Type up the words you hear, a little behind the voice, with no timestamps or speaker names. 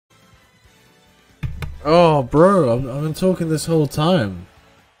Oh, bro, I've been talking this whole time,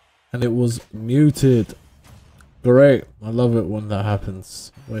 and it was muted. Great, I love it when that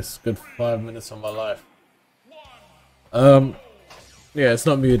happens. Waste a good 5 minutes of my life. Yeah, it's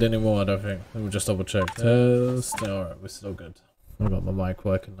not muted anymore, I don't think. Let me just double check. Test. Alright, we're still good. I got my mic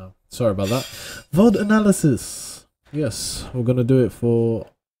working now. Sorry about that. VOD analysis. Yes, we're gonna do it for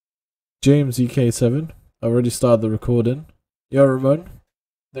JamesUK7. I already started the recording. Yo, Ramon.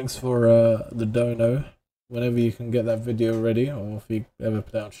 Thanks for the dono. Whenever you can get that video ready, or if you ever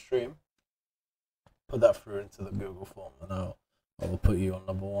put it on stream, put that through into the Google form, and I will put you on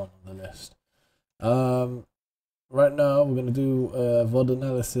 #1 on the list. Right now we're gonna do VOD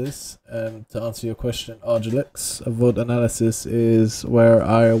analysis, and to answer your question, Argelix, a VOD analysis is where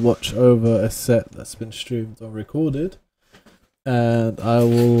I watch over a set that's been streamed or recorded, and I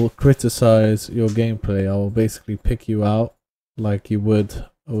will criticize your gameplay. I will basically pick you out like you would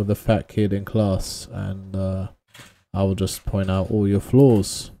with a fat kid in class, and I will just point out all your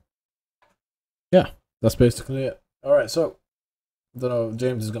flaws. Yeah, that's basically it. Alright, so I don't know,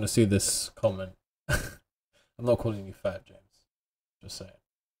 James is gonna see this comment. I'm not calling you fat, James. Just saying.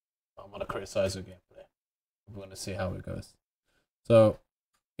 I'm gonna criticize your gameplay. We're gonna see how it goes. So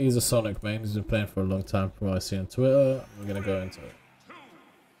he's a Sonic main. He's been playing for a long time from what I see on Twitter. We're gonna go into it.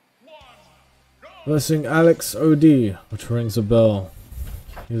 Versing AlexOD, which rings a bell.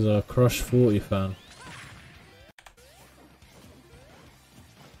 He's a Crush 40 fan.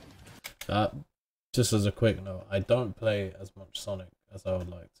 Just as a quick note, I don't play as much Sonic as I would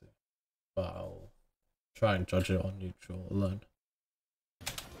like to, but I'll try and judge it on neutral alone.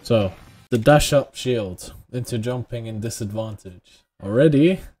 So, the dash up shield into jumping in disadvantage.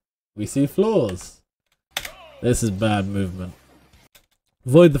 Already, we see flaws. This is bad movement.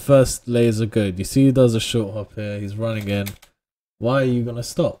 Avoid the first laser good. You see he does a short hop here. He's running in. Why are you going to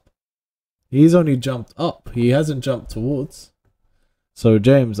stop? He's only jumped up. He hasn't jumped towards. So,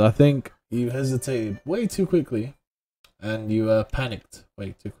 James, I think you hesitated way too quickly. And you panicked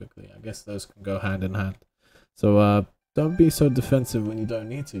way too quickly. I guess those can go hand in hand. So don't be so defensive when you don't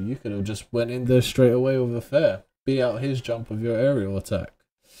need to. You could have just went in there straight away with a fair. Beat out his jump of your aerial attack.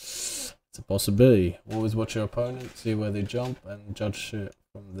 It's a possibility. Always watch your opponent, see where they jump, and judge shit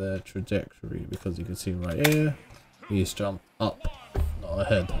from their trajectory. Because you can see right here, he's jumped up, not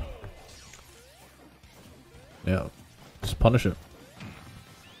ahead. Yeah, just punish it.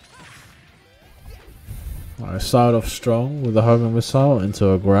 I started off strong with a homing missile into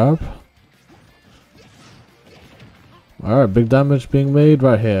a grab. Alright, big damage being made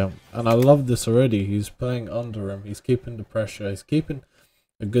right here. And I love this already. He's playing under him. He's keeping the pressure. He's keeping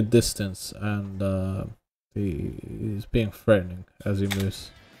a good distance. And he's being threatening as he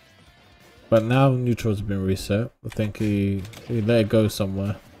moves. But now neutral's been reset. I think he let it go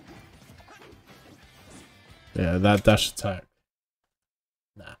somewhere. Yeah, that dash attack.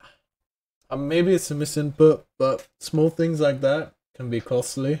 Nah. Maybe it's a misinput, but small things like that can be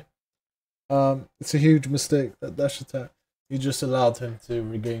costly. It's a huge mistake, that dash attack. You just allowed him to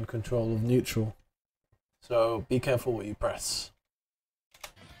regain control of neutral. So be careful what you press.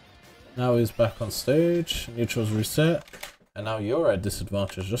 Now he's back on stage, neutral's reset, and now you're at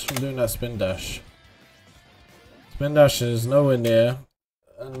disadvantage just from doing that spin dash. Spin dash is nowhere near,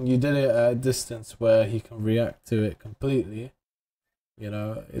 and you did it at a distance where he can react to it completely. You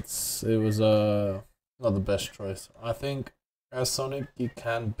know, it was not the best choice. I think as Sonic, you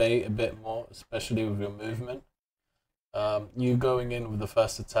can bait a bit more, especially with your movement. You going in with the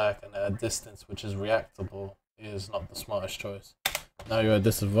first attack and at a distance which is reactable is not the smartest choice. Now you're at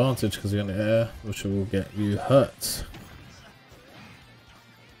disadvantage because you're in the air, which will get you hurt.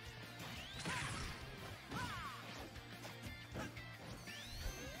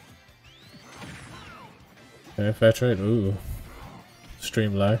 Okay, fair trade. Ooh.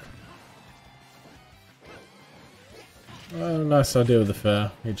 Stream lag. Nice idea with the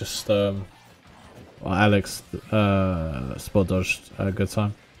fair. He just, well, Alex spot dodged at a good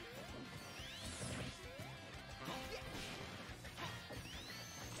time.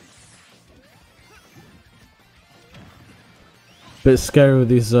 Bit scary with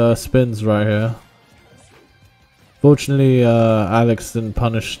these spins right here. Fortunately, Alex didn't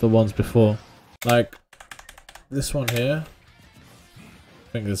punish the ones before. Like, this one here.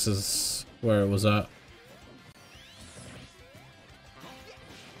 I think this is where it was at.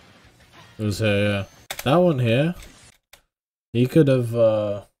 It was here, yeah. That one here, he could have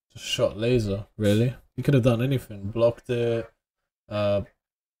just shot laser, really. He could have done anything. Blocked it,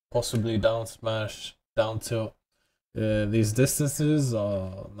 possibly down smash, down tilt. These distances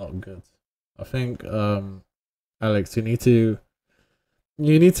are not good. I think, Alex, you need to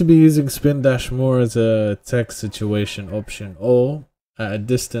You need to be using spin dash more as a tech situation option, or at a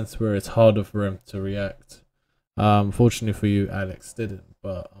distance where it's harder for him to react. Fortunately for you, Alex didn't,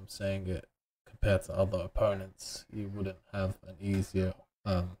 but I'm saying it compared to other opponents, you wouldn't have an easier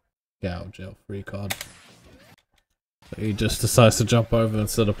get out of jail free card. So he just decides to jump over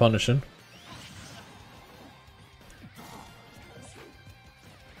instead of punishing.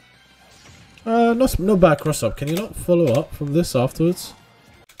 No bad cross up. Can you not follow up from this afterwards?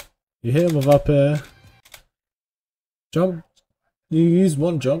 You hit him with up air. Jump. You use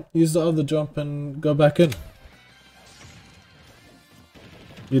one jump, use the other jump and go back in.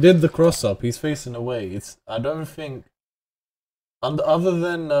 You did the cross up, he's facing away. I don't think, other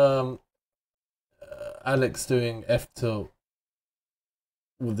than Alex doing F tilt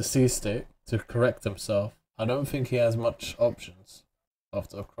with the C stick to correct himself, I don't think he has much options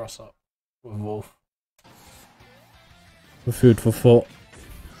after a cross up with Wolf. For food for thought.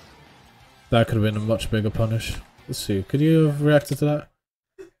 That could have been a much bigger punish. Let's see, could you have reacted to that?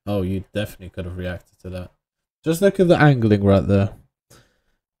 Oh, you definitely could have reacted to that. Just look at the angling right there.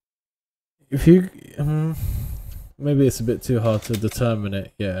 If you... maybe it's a bit too hard to determine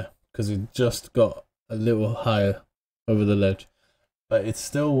it, yeah. Because he just got a little higher over the ledge. But it's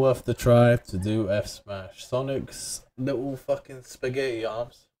still worth the try to do F smash. Sonic's little fucking spaghetti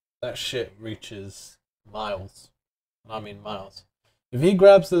arms, that shit reaches miles. I mean miles. If he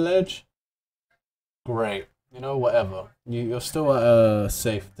grabs the ledge, great. You know, whatever. You're still at a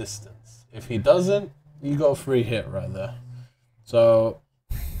safe distance. If he doesn't, you got a free hit right there. So,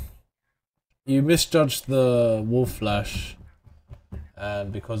 you misjudged the Wolf Flash,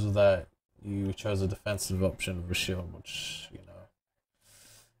 and because of that, you chose a defensive option of a shield, which, you know,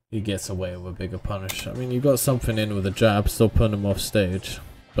 he gets away with a bigger punish. I mean, you got something in with a jab, still putting him off stage,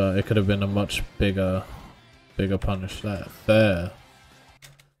 but it could have been a much bigger punish. That fair.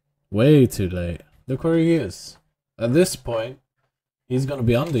 Way too late. Look where he is. At this point, he's gonna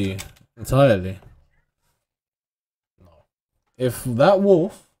be under you entirely. No. If that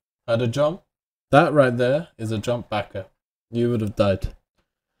Wolf had a jump, that right there is a jump backer. You would have died.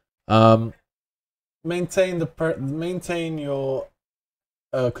 Maintain your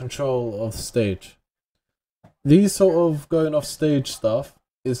control of stage. These sort of going off stage stuff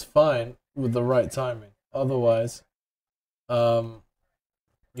is fine with the right timing. Otherwise,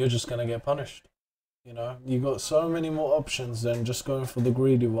 you're just gonna get punished. You know, you got so many more options than just going for the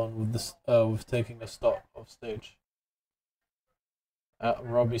greedy one with this, with taking a stop off stage.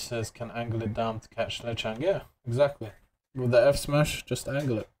 Robbie says, can angle it down to catch ledge hang. Yeah, exactly. With the F smash, just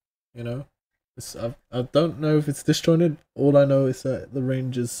angle it. You know, I don't know if it's disjointed. All I know is that the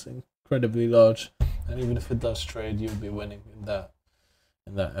range is incredibly large, and even if it does trade, you'll be winning in that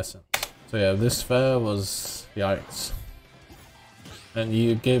essence. So yeah, this fair was yikes. And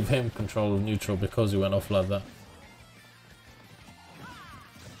you gave him control of neutral because he went off like that.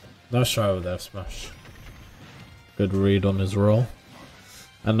 Nice try with F smash. Good read on his roll.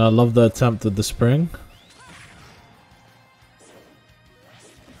 And I love the attempt at the spring.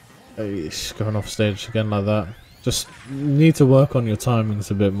 He's going off stage again like that. Just need to work on your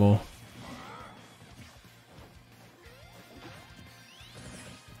timings a bit more.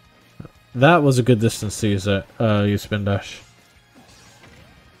 That was a good distance to use it. Use spin dash.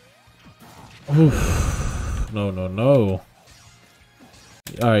 Oof. No.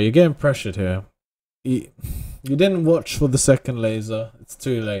 Alright, you're getting pressured here. You didn't watch for the second laser. It's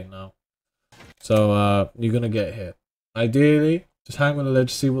too late now. So, you're gonna get hit. Ideally, just hang on the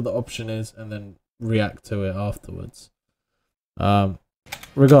ledge, see what the option is, and then react to it afterwards.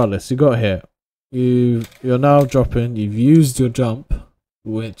 Regardless, you got hit. You're now dropping. You've used your jump,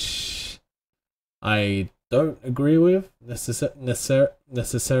 which I don't agree with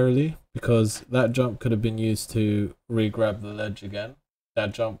necessarily, because that jump could have been used to re-grab the ledge again.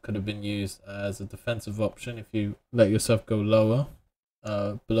 That jump could have been used as a defensive option if you let yourself go lower,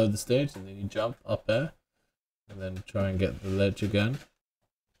 below the stage, and then you jump up there, and then try and get the ledge again.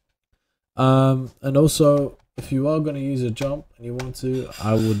 And also, if you are going to use a jump and you want to,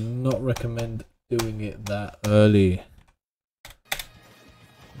 I would not recommend doing it that early,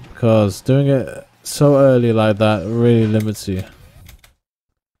 because doing it so early like that really limits you.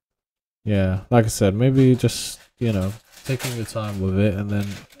 Yeah, like I said, maybe just, you know, taking your time with it and then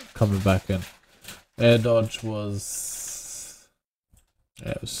coming back in. Air dodge was...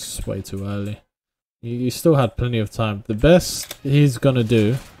 yeah, it was way too early. You still had plenty of time. The best he's gonna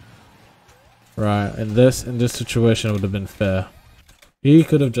do, right, in this situation would have been fair. He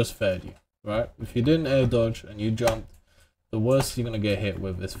could have just faired you, right? If you didn't air dodge and you jumped, the worst you're gonna get hit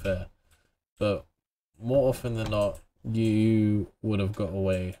with is fair. But more often than not, you would have got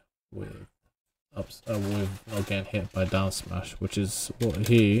away with with not getting hit by down smash, which is what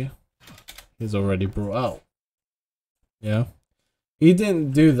he's already brought out. Yeah, he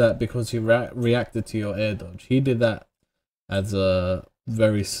didn't do that because he reacted to your air dodge. He did that as a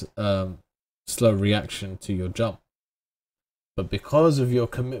very slow reaction to your jump. But because of your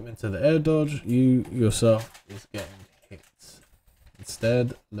commitment to the air dodge, you yourself is getting hit.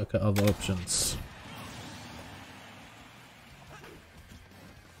 Instead, look at other options.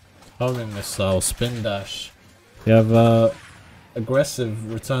 Homing missile, spin dash. You have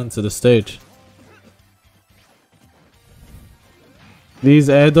aggressive return to the stage. These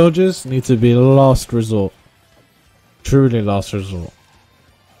air dodges need to be last resort. Truly last resort.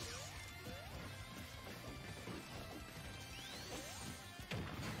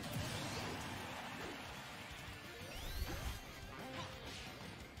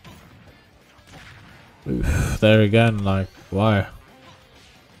 Oof, there again, like, why?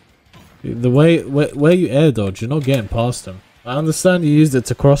 The way where you air dodge, you're not getting past him. I understand you used it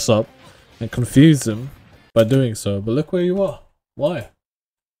to cross up and confuse him by doing so, but look where you are. Why?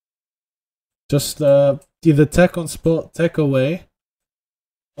 Just either tech on spot, tech away,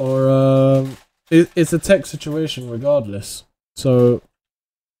 or it's a tech situation regardless. So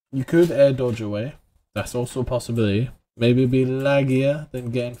you could air dodge away. That's also a possibility. Maybe be laggier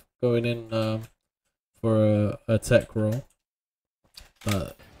than going in for a tech roll.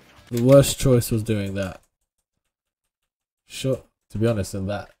 But the worst choice was doing that. Sure, to be honest, in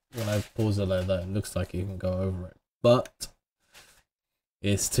that when I pause it like that, it looks like you can go over it, but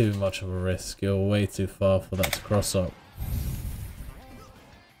it's too much of a risk. You're way too far for that to cross up.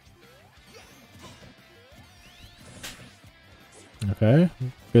 Okay,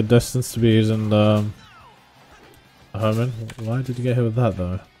 good distance to be using the Herman. Why did you get hit with that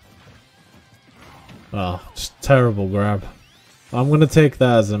though? Oh, just terrible grab. I'm gonna take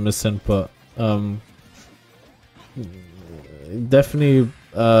that as a misinput. Definitely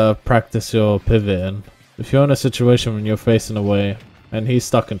practice your pivoting. If you're in a situation when you're facing away and he's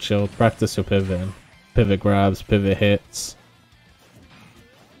stuck in shield, practice your pivoting. Pivot grabs, pivot hits.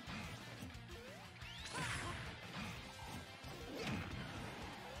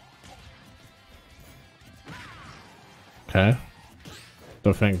 Okay.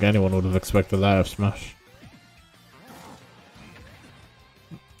 Don't think anyone would have expected that of Smash.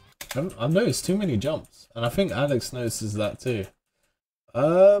 I've noticed too many jumps, and I think Alex notices that too.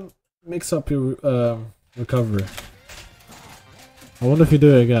 Mix up your recovery. I wonder if you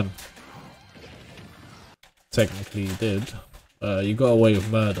do it again. Technically you did. You got away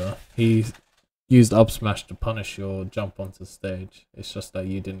with murder. He used up smash to punish your jump onto stage. It's just that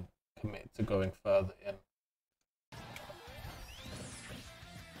you didn't commit to going further in.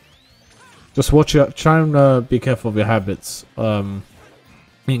 Just watch your, try and be careful of your habits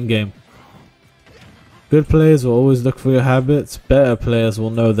in game. Good players will always look for your habits. Better players will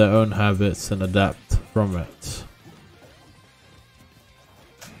know their own habits and adapt from it.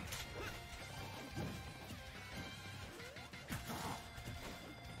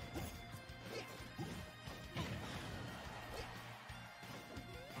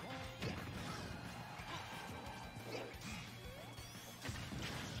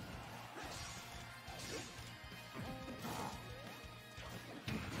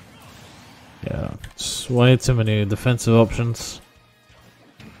 Yeah, it's way too many defensive options.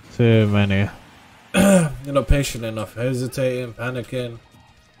 Too many. You're not patient enough, hesitating, panicking.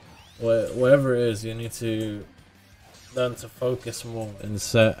 Whatever it is, you need to learn to focus more in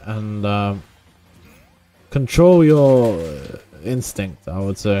set and control your instinct, I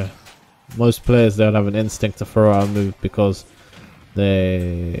would say. Most players don't have an instinct to throw out a move because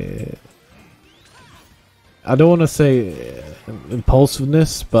they... I don't want to say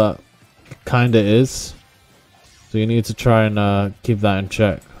impulsiveness, but kinda is. So you need to try and keep that in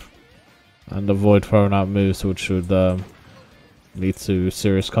check and avoid throwing out moves which would lead to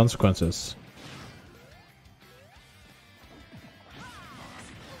serious consequences.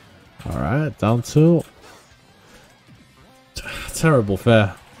 Alright, down two. Terrible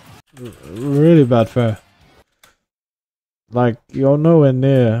fair. Really bad fair. Like, you're nowhere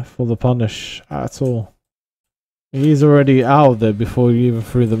near for the punish at all. He's already out there before you even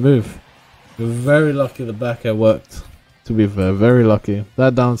threw the move. You're very lucky the back air worked, to be fair, very lucky.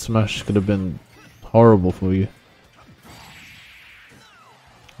 That down smash could have been horrible for you.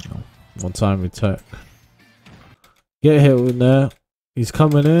 One time we tech. Get hit with there. He's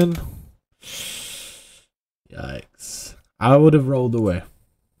coming in. Yikes. I would have rolled away.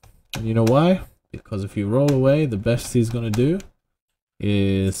 And you know why? Because if you roll away, the best he's going to do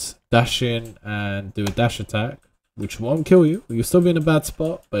is dash in and do a dash attack. which won't kill you. You'll still be in a bad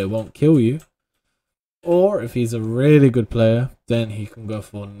spot, but it won't kill you. Or if he's a really good player, then he can go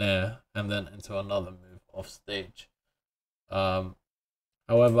for Nair and then into another move off stage.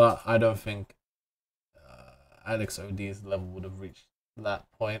 However, I don't think AlexOD's level would have reached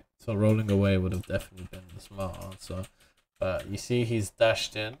that point, so rolling away would have definitely been the smart answer. But you see he's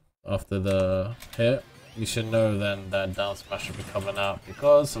dashed in after the hit. You should know then that down smash will be coming out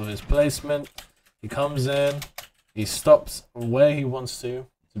because of his placement. He comes in, he stops where he wants to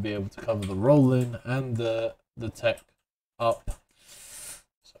be able to cover the roll in and the tech up.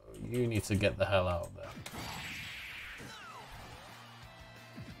 So you need to get the hell out of there.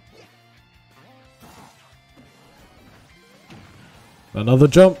 Another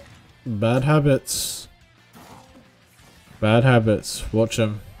jump. Bad habits. Bad habits. Watch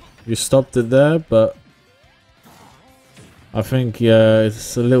him. You stopped it there, but I think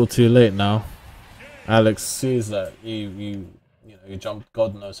it's a little too late now. Alex sees that you jumped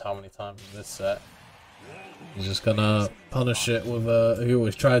God knows how many times in this set. He's just gonna punish it with he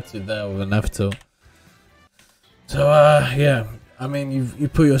always tried to there with an F tilt. So yeah, I mean you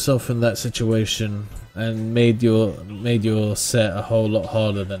put yourself in that situation and made your set a whole lot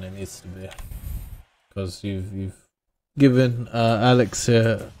harder than it needs to be, because you've given Alex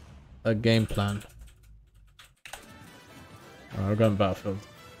here a game plan. Alright, we're going Battlefield.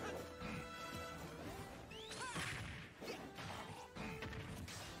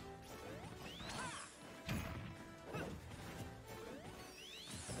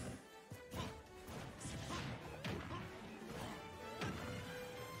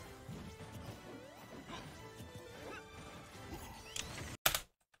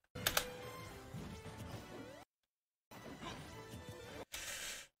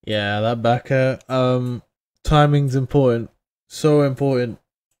 Yeah, that back air. Timing's important. So important.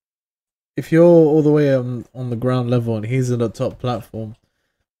 If you're all the way on the ground level and he's in the top platform,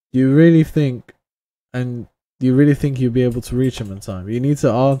 you really think you'll be able to reach him in time. You need to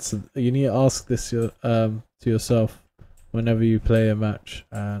ask this to yourself whenever you play a match,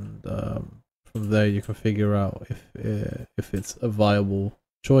 and from there you can figure out if it's a viable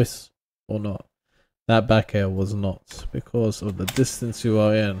choice or not. That back air was not, because of the distance you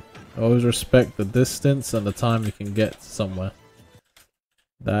are in. Always respect the distance and the time you can get somewhere.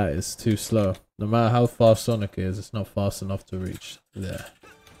 That is too slow. No matter how fast Sonic is, it's not fast enough to reach there.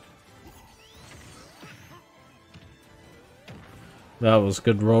 That was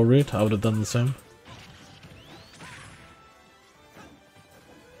good roll read. I would have done the same.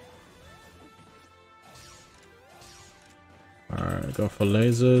 Alright, go for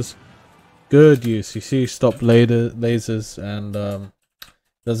lasers. Good use. You see, stop lasers and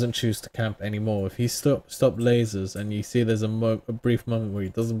doesn't choose to camp anymore. If he stop lasers and you see there's a brief moment where he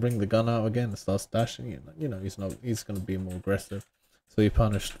doesn't bring the gun out again and starts dashing, he's going to be more aggressive. So he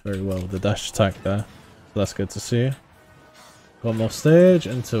punished very well with the dash attack there. So that's good to see. Got more stage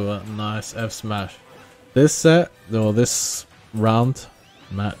into a nice F smash. This set, or this round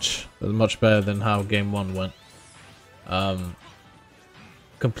match, was much better than how game 1 went.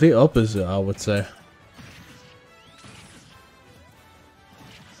 Complete opposite, I would say.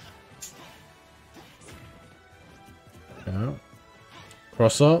 Yeah.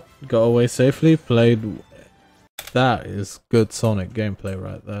 Cross up, got away safely, played. That is good Sonic gameplay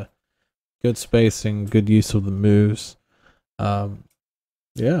right there. Good spacing, good use of the moves.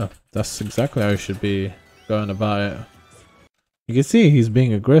 Yeah, that's exactly how you should be going about it. You can see he's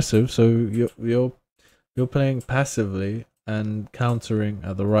being aggressive, so you're playing passively and countering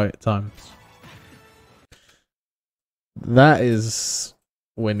at the right times. That is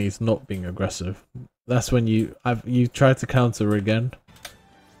when he's not being aggressive. That's when you try to counter again,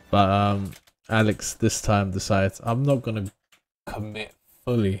 but Alex this time decides I'm not gonna commit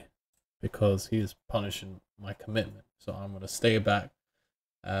fully because he is punishing my commitment, so I'm gonna stay back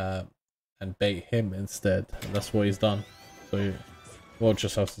and bait him instead, and that's what he's done. So you watch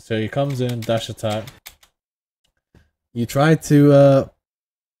yourself. So he comes in, dash attack. You try to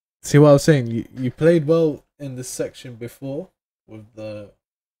see what I was saying. You played well in this section before with the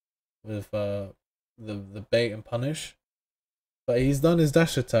bait and punish, but he's done his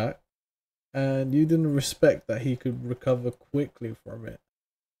dash attack, and you didn't respect that he could recover quickly from it.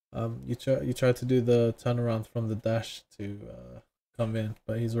 You tried to do the turnaround from the dash to come in,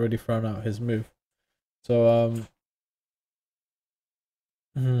 but he's already thrown out his move. So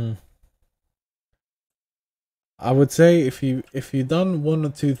I would say if you done one or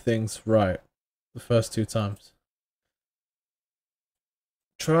two things right the first 2 times,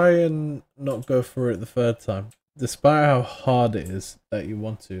 try and not go for it the third time, despite how hard it is that you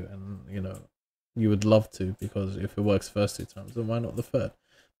want to, and you would love to, because if it works first 2 times, then why not the third?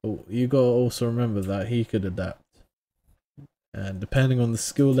 But you gotta also remember that he could adapt, and depending on the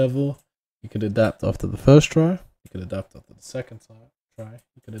skill level, he could adapt after the first try, he could adapt after the second try,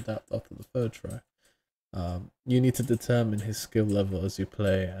 he could adapt after the third try. You need to determine his skill level as you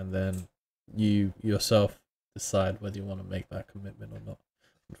play, and then you yourself decide whether you want to make that commitment or not.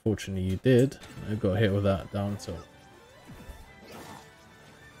 Unfortunately, you did. I got hit with that down tilt.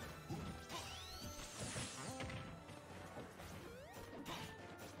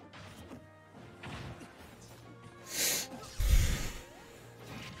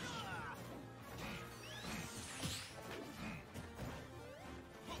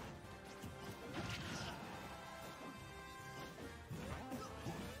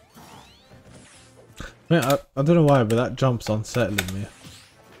 Man, I don't know why, but that jump's unsettling me.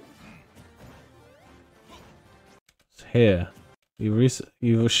 It's here. You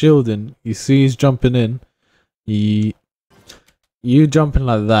were shielding. You see he's jumping in. You jumping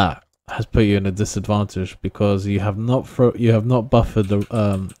like that has put you in a disadvantage, because you have not buffered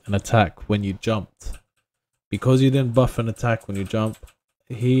an attack when you jumped. Because you didn't buffer an attack when you jump,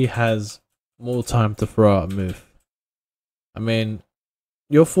 he has more time to throw out a move. I mean,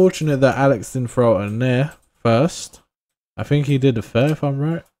 you're fortunate that Alex didn't throw out a nair first. I think he did a fair, if I'm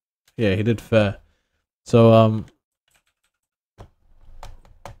right. Yeah, he did fair. So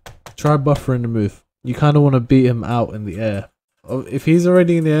try buffering the move. You kind of want to beat him out in the air. If he's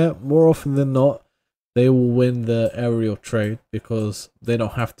already in the air, more often than not, they will win the aerial trade because they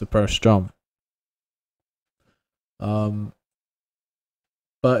don't have to press jump. But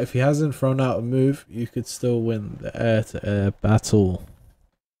if he hasn't thrown out a move, you could still win the air-to-air battle.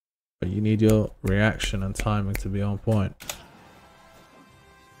 But you need your reaction and timing to be on point.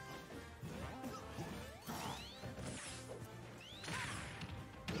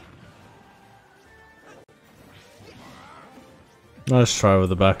 Nice try with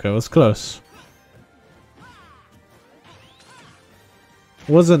the back. It was close.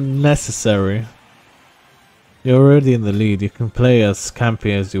 It wasn't necessary. You're already in the lead. You can play as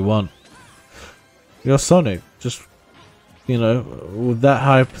campy as you want. You're Sonic. Just, you know, with that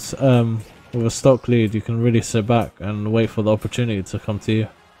high, with a stock lead, you can really sit back and wait for the opportunity to come to you.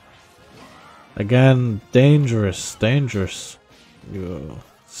 Again, dangerous, dangerous. You're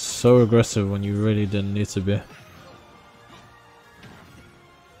so aggressive when you really didn't need to be.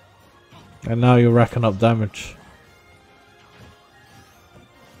 And now you're racking up damage.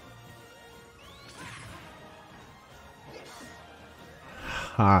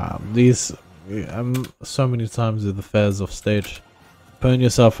 These so many times with the fairs off stage, putting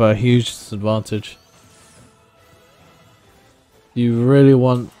yourself at a huge disadvantage. You really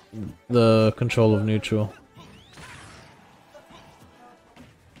want the control of neutral.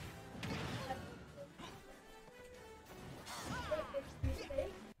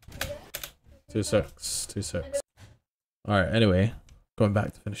 Two secs. Alright, anyway, going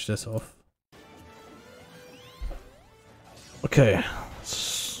back to finish this off. Okay.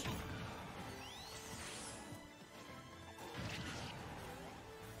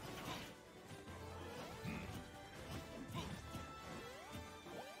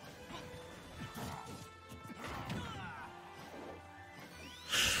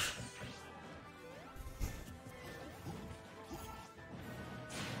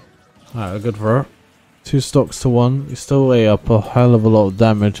 Alright, good for her. 2 stocks to 1. You still weigh up a hell of a lot of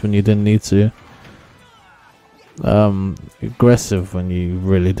damage when you didn't need to. Aggressive when you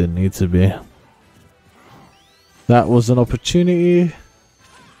really didn't need to be. That was an opportunity.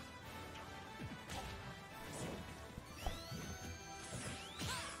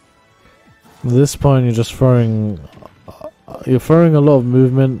 At this point, you're just throwing. You're throwing a lot of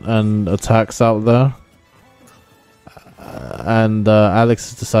movement and attacks out there. And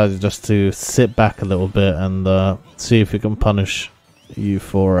Alex has decided just to sit back a little bit and see if he can punish you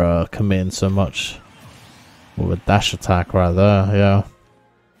for committing so much. With a dash attack right there, yeah.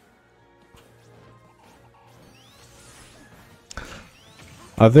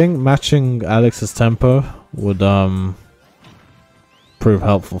 I think matching Alex's tempo would prove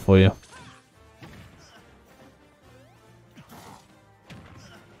helpful for you.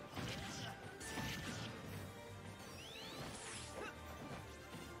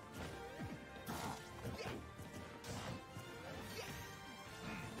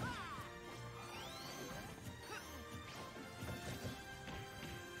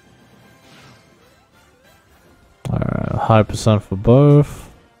 High percent for both.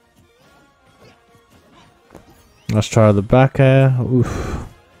 Let's try the back air. Oof.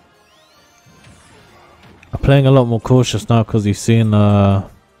 I'm playing a lot more cautious now because you've seen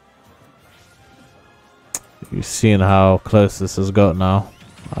You've seen how close this has got now.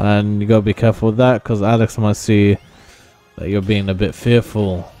 And you gotta be careful with that, because Alex might see that you're being a bit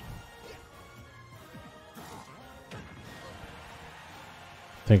fearful.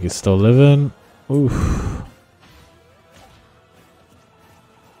 I think he's still living. Oof.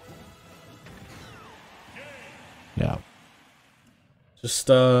 Yeah. Just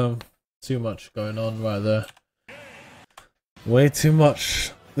too much going on right there. Way too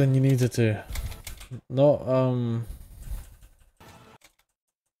much than you needed to. Not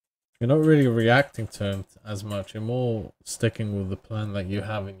you're not really reacting to him as much. You're more sticking with the plan that you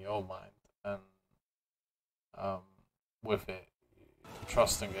have in your mind, and with it,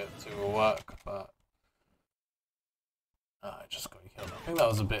 trusting it to work. But I just got killed. I think that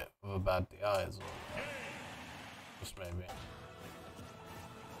was a bit of a bad DI as well. Just maybe.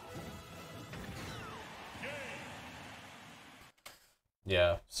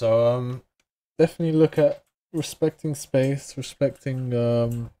 Yeah. So definitely look at respecting space,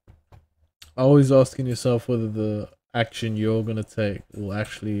 respecting always asking yourself whether the action you're gonna take will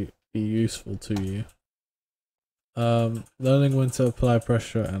actually be useful to you. Learning when to apply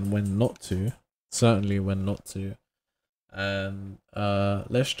pressure and when not to. Certainly when not to. And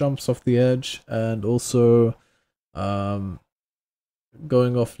less jumps off the edge, and also going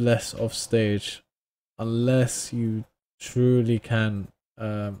off less off stage unless you truly can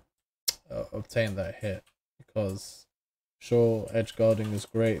obtain that hit, because sure, edge guarding is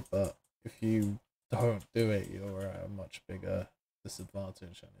great, but if you don't do it, you're at a much bigger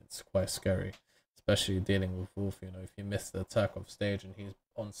disadvantage, and it's quite scary, especially dealing with Wolf. You know, if you miss the attack off stage and he's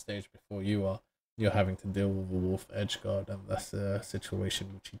on stage before you are, you're having to deal with a Wolf edge guard, and that's a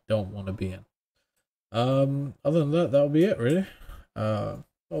situation which you don't want to be in. Other than that, that'll be it really. Not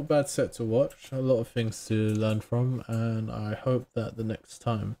a bad set to watch, a lot of things to learn from, and I hope that the next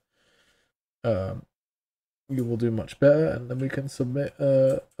time you will do much better, and then we can submit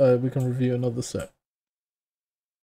we can review another set.